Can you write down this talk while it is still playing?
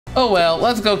Oh well,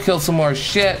 let's go kill some more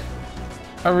shit.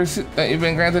 You've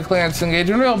been granted clearance to engage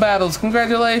in real battles.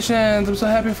 Congratulations! I'm so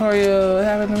happy for you. It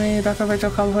happened to me. Dr.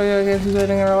 Rachel called for you against you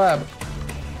waiting in our lab.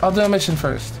 I'll do a mission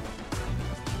first.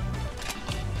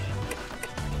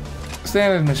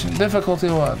 Standard mission. Difficulty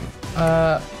 1.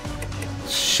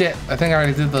 Shit. I think I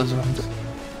already did those ones.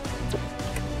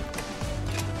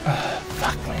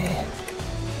 Fuck me.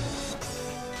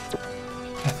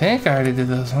 I think I already did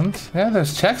those ones. Yeah,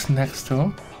 there's checks next to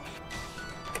them.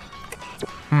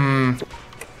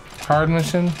 Hard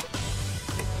mission.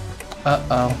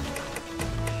 Uh-oh.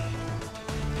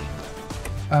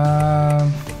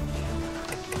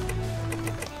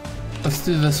 Let's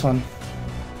do this one.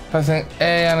 Pressing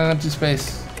A on an empty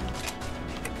space.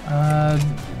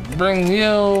 Bring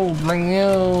you,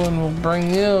 and we'll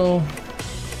bring you.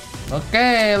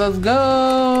 Okay, let's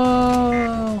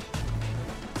go.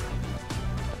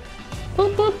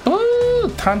 Boop, boop,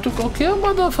 boop. Time to go kill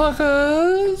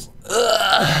motherfuckers.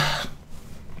 Ugh.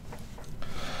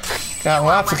 Got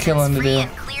lots of killing to do.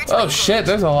 Oh shit,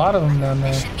 there's a lot of them down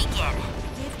there.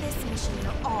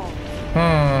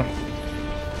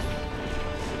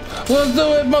 Let's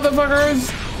do it,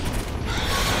 motherfuckers!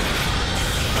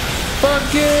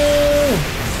 Fuck you!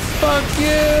 Fuck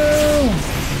you!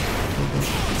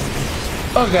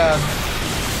 Oh god.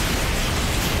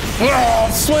 Oh,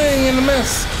 swing and a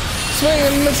miss! Swing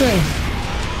and missing!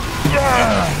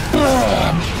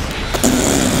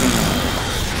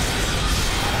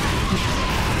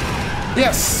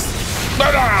 Yes!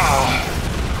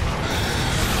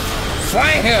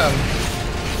 Slam him!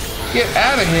 Get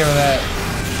out of here with that!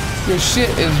 Your shit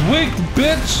is weak,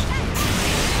 bitch!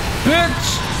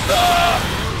 Bitch!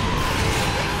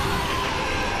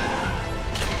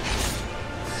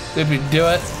 Did we do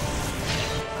it?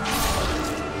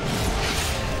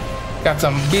 Got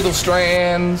some beetle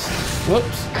strands.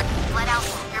 Whoops. Let out.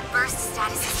 Your burst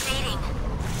status is fading.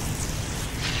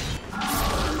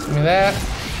 Give me that.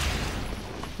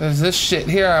 There's this shit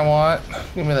here I want.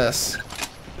 Give me this.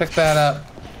 Pick that up.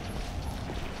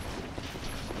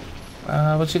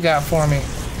 What you got for me?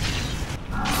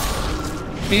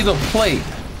 Beetle plate.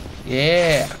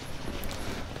 Yeah.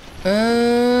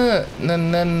 Na na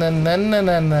na na na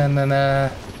na na na na.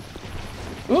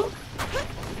 Ooh.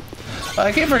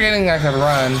 I keep forgetting I can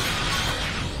run.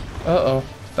 Uh-oh.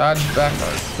 Dodge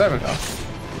backwards. There we go.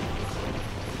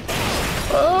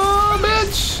 Oh,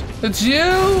 bitch! It's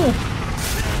you!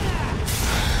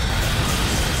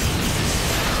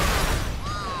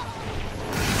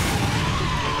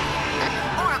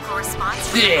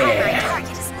 Yeah!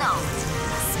 Target is known.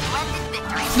 Splendid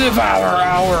victory. Devour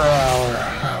hour. Well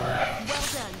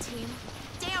done, team.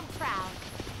 Damn proud.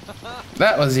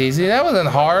 That was easy. That wasn't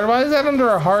hard. Why is that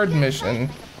under a hard mission?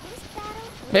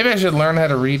 Maybe I should learn how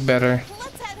to read better.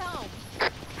 Let's head home.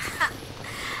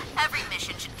 Every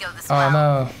mission should go this Oh well.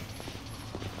 no.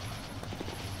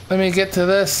 Let me get to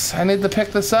this. I need to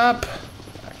pick this up.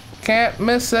 Can't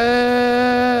miss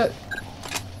it.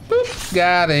 Boop.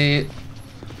 Got it.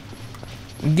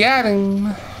 Got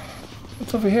him.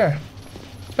 What's over here?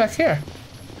 What's back here?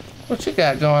 What you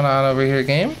got going on over here,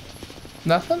 game?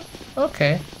 Nothing?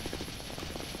 Okay.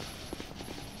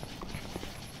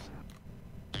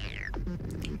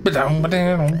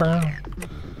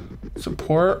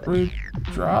 Support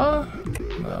redraw?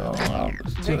 No, I'll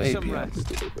just do APM.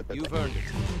 You've earned it.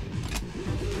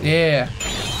 Yeah.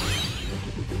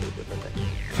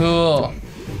 Cool.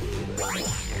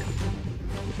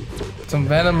 Some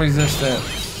venom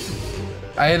resistance.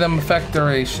 Item effect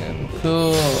duration.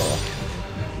 Cool.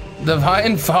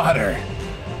 Divine fodder.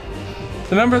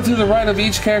 The number to the right of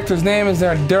each character's name is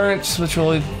their endurance, which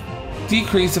will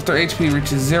decrease if their HP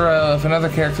reaches 0. If another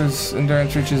character's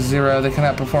endurance reaches 0, they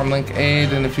cannot perform link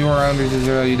aid, and if your own reaches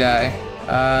 0, you die.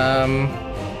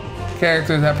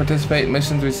 Characters that participate in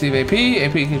missions receive AP.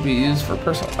 AP can be used for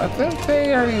personal. I think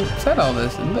they already said all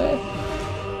this, didn't they?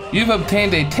 You've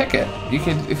obtained a ticket. You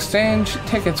can exchange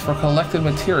tickets for collected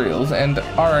materials and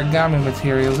origami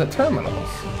materials at terminals.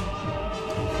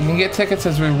 You can get tickets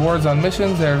as rewards on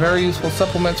missions. They are very useful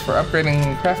supplements for upgrading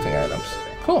and crafting items.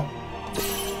 Cool.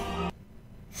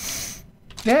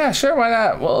 Yeah, sure, why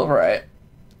not? Well, right.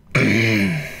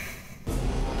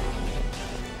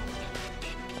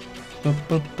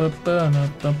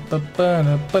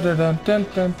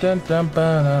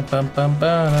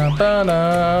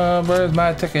 Where's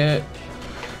my ticket?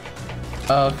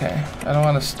 Okay, I don't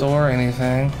want to store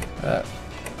anything. But,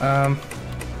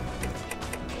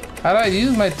 how do I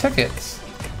use my tickets?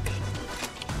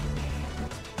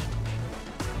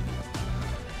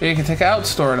 Here, you can take out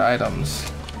stored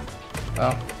items.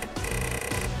 Oh.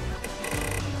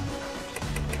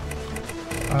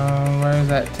 Where's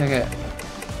that ticket?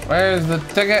 Where's the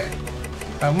ticket?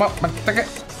 I want my ticket.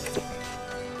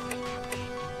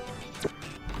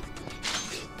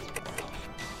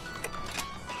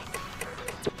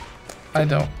 I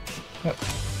don't.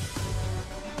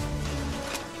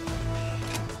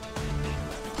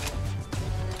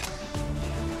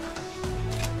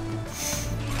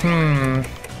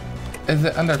 Is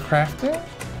it under crafting?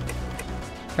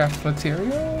 Craft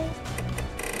material?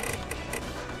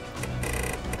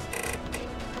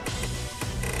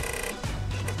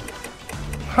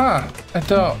 Huh, I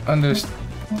don't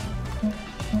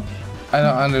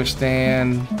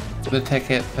understand the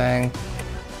ticket thing.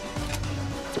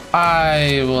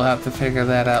 I will have to figure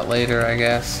that out later, I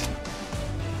guess.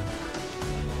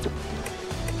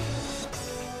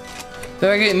 Did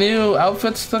I get new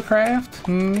outfits to craft?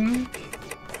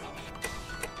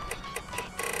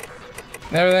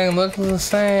 Everything looks the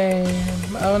same.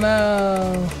 Oh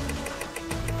no.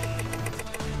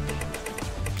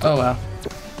 Oh well.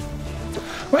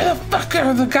 Where the fuck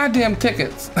are the goddamn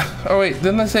tickets? Oh wait,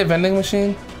 didn't I say vending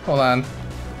machine? Hold on.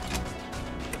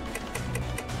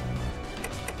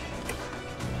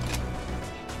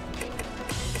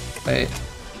 Wait.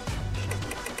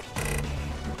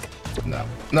 No.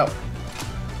 No.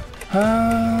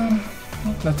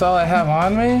 That's all I have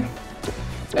on me?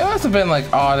 It must have been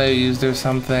like auto used or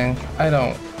something. I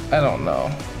don't know.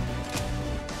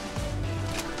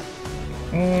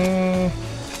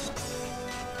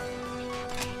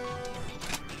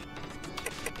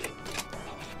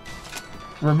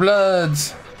 We're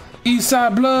Bloods.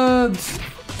 Eastside Bloods.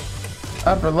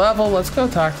 Upper level. Let's go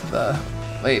talk to the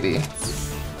lady.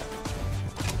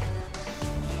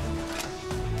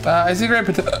 I see great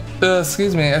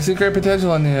excuse me. I see great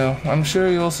potential in you. I'm sure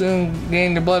you will soon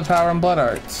gain your blood power and blood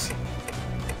arts.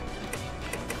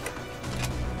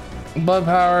 Blood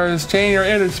powers chain your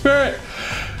inner spirit.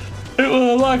 It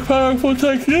will unlock powerful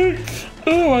techniques.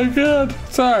 Oh my god.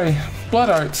 Sorry.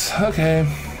 Blood arts. Okay.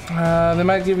 They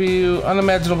might give you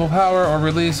unimaginable power or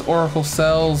release oracle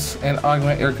cells and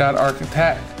augment your god arc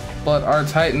attack. Blood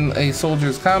arts heighten a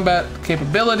soldier's combat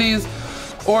capabilities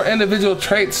or individual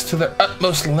traits to their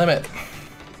utmost limit.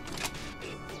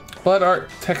 Blood art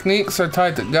techniques are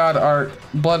tied to god art.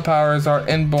 Blood powers are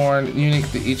inborn, unique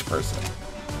to each person.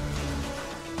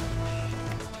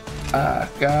 I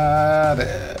got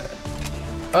it.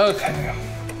 Okay.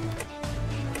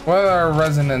 What are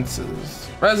resonances?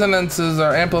 Resonances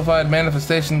are amplified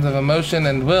manifestations of emotion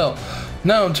and will,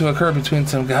 known to occur between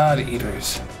some god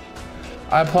eaters.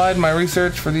 I applied my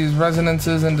research for these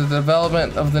resonances into the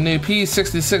development of the new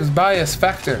P66 bias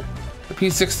factor. The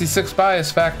P66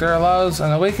 bias factor allows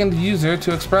an awakened user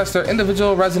to express their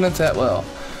individual resonance at will.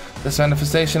 This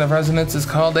manifestation of resonance is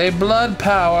called a blood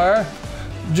power.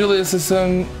 Julius has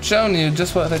shown you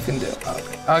just what it can do.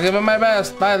 Okay. I'll give it my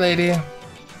best. Bye, lady.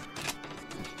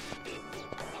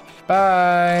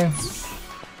 Bye.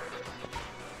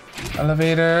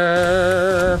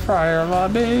 Elevator, fire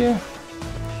lobby.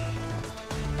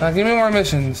 Now give me more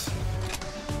missions.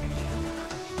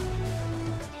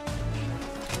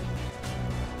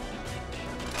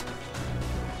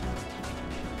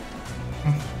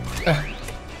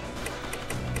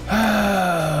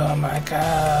 Oh my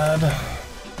god.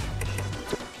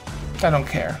 I don't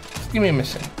care. Just give me a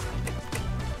mission.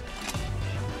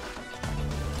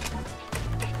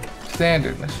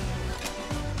 Standard mission.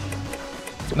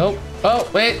 Nope. Oh,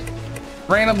 wait.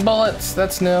 Rain of bullets.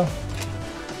 That's new.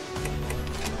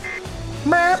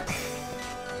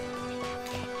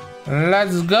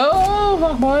 Let's go,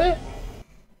 fuck boy.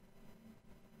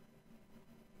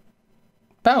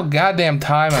 About goddamn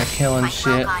time I'm killing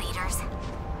shit.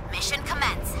 Mission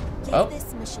commence. Oh,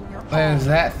 there's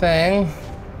that thing.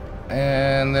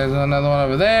 And there's another one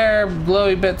over there.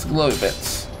 Glowy bits, glowy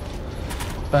bits.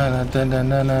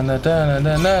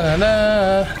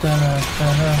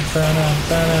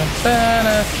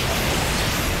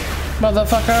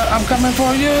 Motherfucker, I'm coming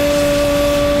for you!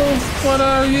 What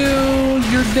are you?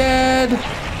 You're dead!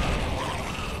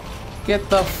 Get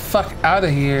the fuck out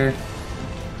of here.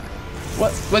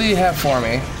 What do you have for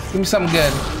me? Give me something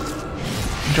good.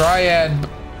 Dryad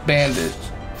bandage.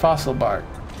 Fossil bark.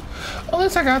 Oh, at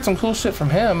least I got some cool shit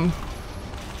from him.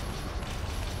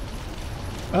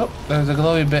 Oh, there's a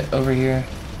glowy bit over here.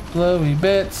 Glowy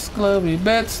bits, glowy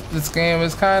bits. This game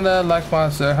is kinda like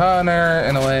Monster Hunter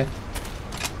in a way.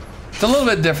 It's a little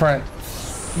bit different,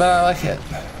 but I like it.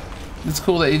 It's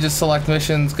cool that you just select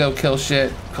missions, go kill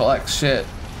shit, collect shit,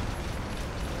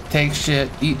 take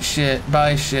shit, eat shit,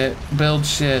 buy shit, build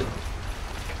shit,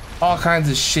 all kinds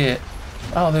of shit.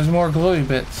 Oh, there's more glowy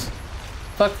bits.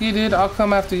 Fuck you, dude. I'll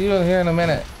come after you here in a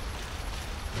minute.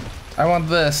 I want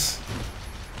this.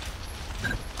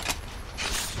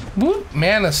 Whoop,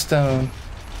 mana stone.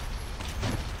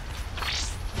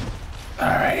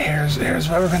 Alright, here's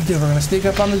what we're gonna do. We're gonna sneak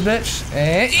up on this bitch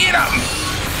and eat him!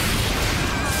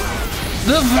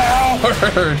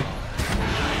 Devoured!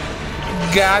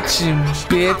 Got you,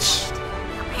 bitch.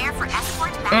 Prepare for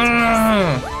escort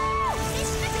back to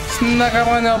base. Snuck up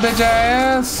on your bitch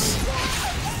ass.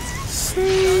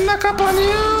 Snuck up on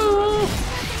you.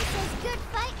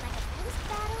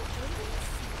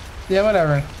 Yeah,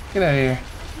 whatever. Get out of here.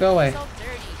 Go away.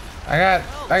 I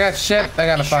got shit I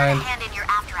gotta find. Hand in your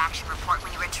after-action report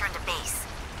when you return to base.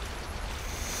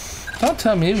 Don't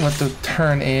tell me what to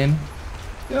turn in.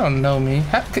 You don't know me.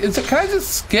 Can I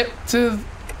just skip to?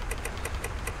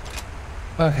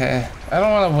 Okay, I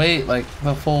don't want to wait like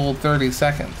the full 30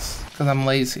 seconds because I'm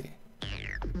lazy.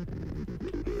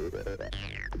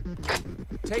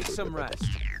 Take some rest.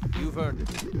 You've earned it.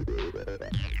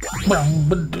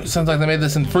 Sounds like they made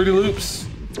this in Fruity Loops.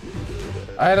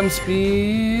 Item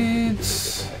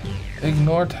speeds.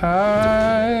 Ignore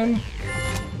time.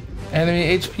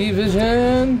 Enemy HP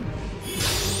vision.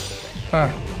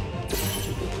 Huh.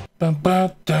 Bum,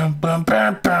 bum, dum, bum,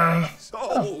 bum, bum.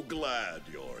 So glad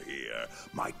you're here.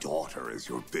 My daughter is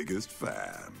your biggest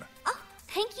fan. Oh,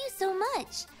 thank you so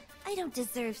much. I don't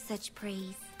deserve such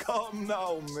praise. Come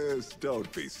now, miss.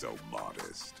 Don't be so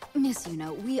modest. Miss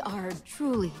Yuno, we are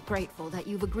truly grateful that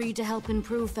you've agreed to help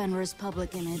improve Fenrir's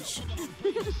public image.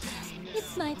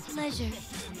 It's my pleasure.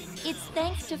 It's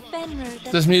thanks to Fenrir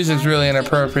that This music's really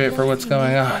inappropriate for what's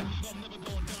going on.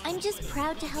 I'm just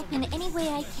proud to help in any way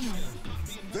I can.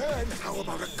 Then how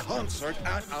about a concert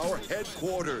at our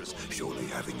headquarters? Surely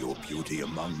having your beauty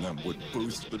among them would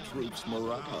boost the troops'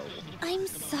 morale. I'm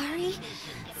sorry.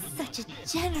 Such a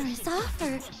generous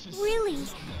offer, really.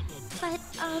 But,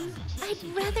 I'd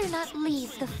rather not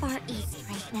leave the Far East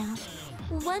right now.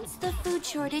 Once the food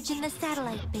shortage in the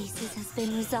satellite bases has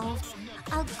been resolved,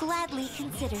 I'll gladly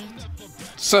consider it.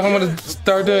 So I'm gonna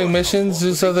start doing missions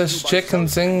just so this chick can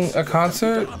sing a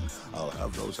concert? I'll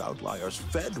have those outliers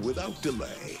fed without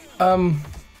delay.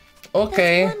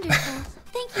 Okay. That's wonderful.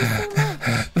 Thank you so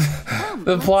much.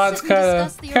 The plot's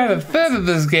kind of thin in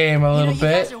this game a little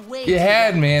bit. You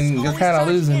had me and you're kind of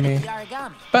losing me.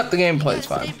 But the gameplay's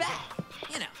fun.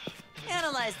 You know,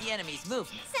 analyze the enemy's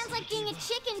movements. Sounds like being a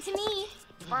chicken to me.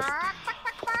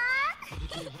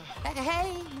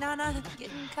 Hey, no,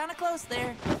 getting kind of close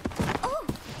there. Oh,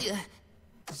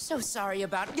 So sorry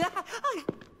about it.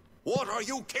 What are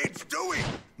you kids doing?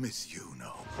 Miss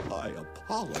Yuno, I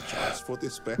apologize for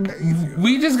this behavior.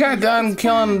 We just got done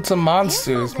killing some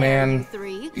monsters, man.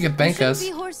 You can thank us. You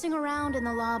shouldn't be horsing around in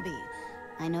the lobby.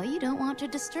 I know you don't want to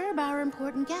disturb our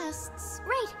important guests.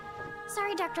 right.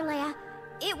 Sorry, Dr. Leia.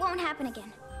 It won't happen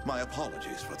again. My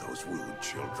apologies for those rude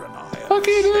children. I am Fuck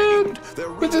you, dude.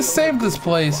 ashamed. We just saved this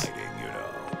place. Fighting, you know.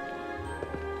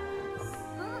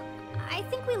 I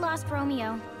think we lost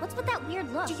Romeo. What's with that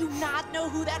weird look? Do you not know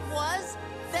who that was?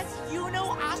 That's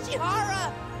Yuno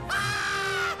Ashihara.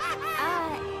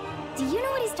 Do you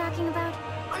know what he's talking about?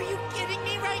 Are you kidding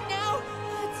me right now?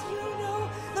 That's Yuno,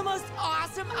 the most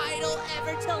awesome idol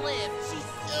ever to live. She's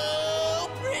so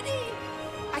pretty.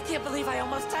 I can't believe I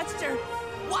almost touched her.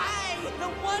 Why? The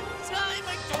one time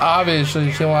I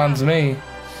Obviously, she wants me.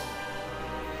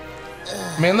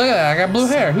 Man, look at that. I got blue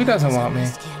hair. Who doesn't want me?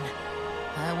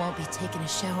 I won't be taking a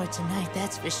shower tonight,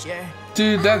 that's for sure.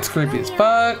 Dude, that's creepy as fuck.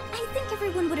 I think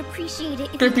everyone would appreciate it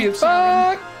if Creepy you as kept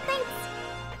showering. fuck. Thanks.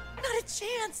 Not a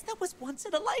chance. That was once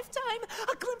in a lifetime.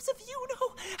 A glimpse of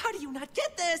Yuno. How do you not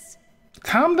get this?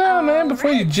 Calm down, man,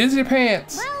 before you jizz your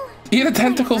pants. Well, Eat a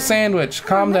tentacle sandwich.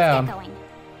 Calm let's down. get going.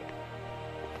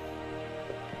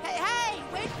 Hey,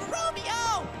 wait for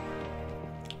Romeo!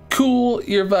 Cool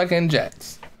your fucking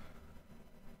jets.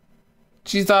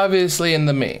 She's obviously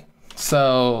into me,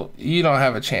 so you don't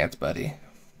have a chance, buddy.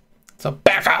 So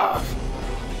back off.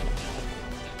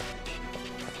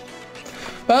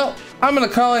 Well, I'm gonna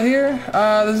call it here.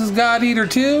 This is God Eater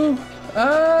 2.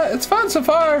 It's fun so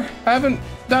far. I haven't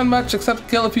done much except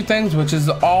kill a few things, which is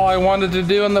all I wanted to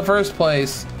do in the first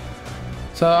place.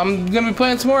 So I'm gonna be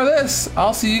playing some more of this.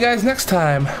 I'll see you guys next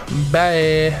time.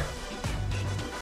 Bye.